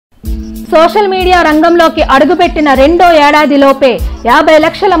Social media రంగంలోకి అడుగుపెట్టిన రెండో ఏడాదిలోపే 50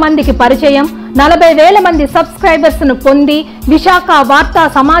 లక్షల మందికి పరిచయం, 40,000 మంది సబ్స్క్రైబర్స్ ను పొంది విశాఖ వార్తా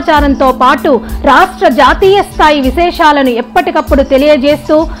సమాచారంతో పాటు రాష్ట్ర జాతీయ స్థాయి విశేషాలను ఎప్పటికప్పుడు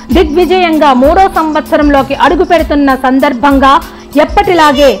తెలియజేస్తూ దిగ్విజయంగా 3వ సంవత్సరంలోకి అడుగు పెడుతున్న సందర్భంగా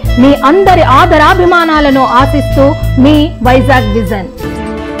ఎప్పటిలాగే మీ అందరి ఆదరాభిమానాలను ఆశిస్తూ మీ Vizag vision.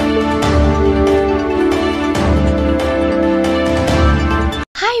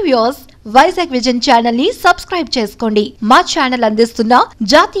 Vizag vision channel ని సబ్స్క్రైబ్ చేసుకోండి. మా ఛానల్ అందిస్తున్న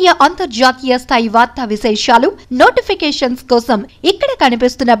జాతీయ అంతర్జాతీయ స్థాయి వార్తా విశేషాలు నోటిఫికేషన్స్ కోసం ఇక్కడ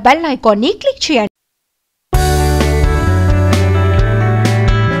కనిపిస్తున్న బెల్ ఐకాన్ ని క్లిక్ చేయండి.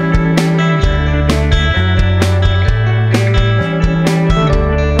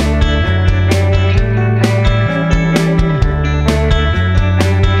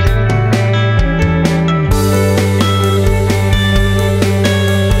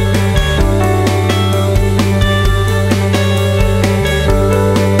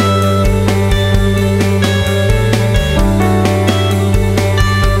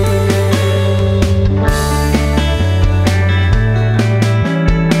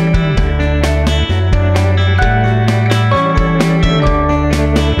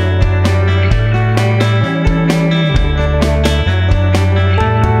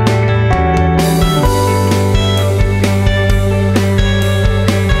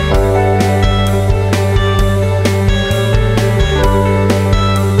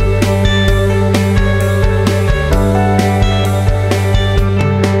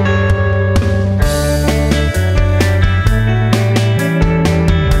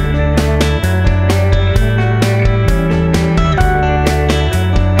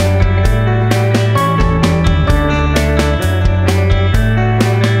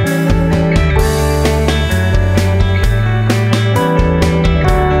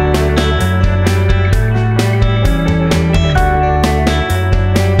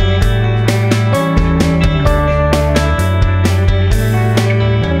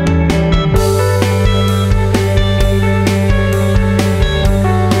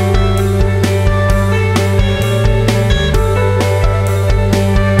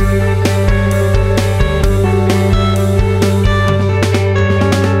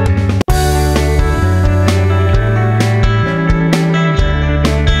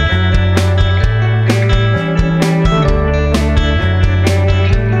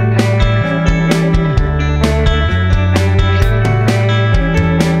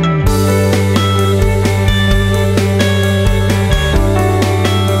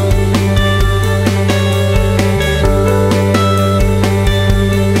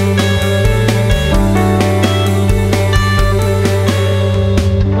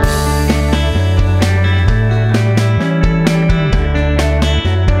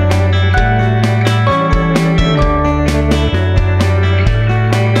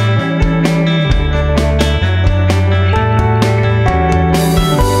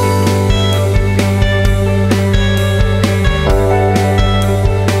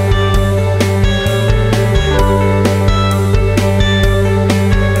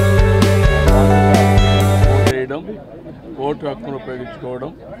 ఓటు హక్కును ఉపయోగించుకోవడం,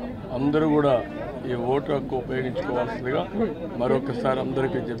 అందరూ కూడా ఈ ఓటు హక్కు ఉపయోగించుకోవాల్సిందిగా మరొకసారి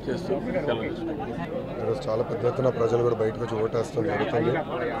అందరికీ విజ్ఞప్తి చేస్తూ సెలవు తీసుకుంటాం. ఈరోజు చాలా పెద్ద ఎత్తున ప్రజలు కూడా బయటకు వచ్చి ఓటు వేస్తాం జరుగుతుంది.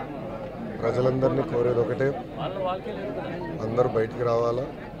 ప్రజలందరినీ కోరేది ఒకటే, అందరూ బయటికి రావాలా,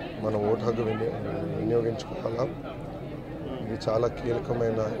 మన ఓటు హక్కు వినియోగించుకోవాలా. ఇది చాలా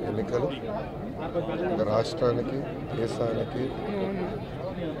కీలకమైన ఎన్నికలు. రాష్ట్రానికి, దేశానికి,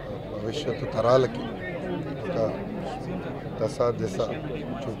 భవిష్యత్తు తరాలకి ఒక దిశ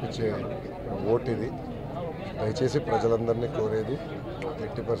చూపించే ఓటు ఇది. దయచేసి ప్రజలందరినీ కోరేది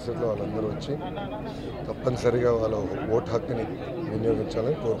 80% వాళ్ళందరూ వచ్చి తప్పనిసరిగా వాళ్ళ ఓటు హక్కుని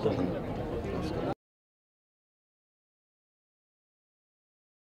వినియోగించాలని కోరుకుంటున్నాను.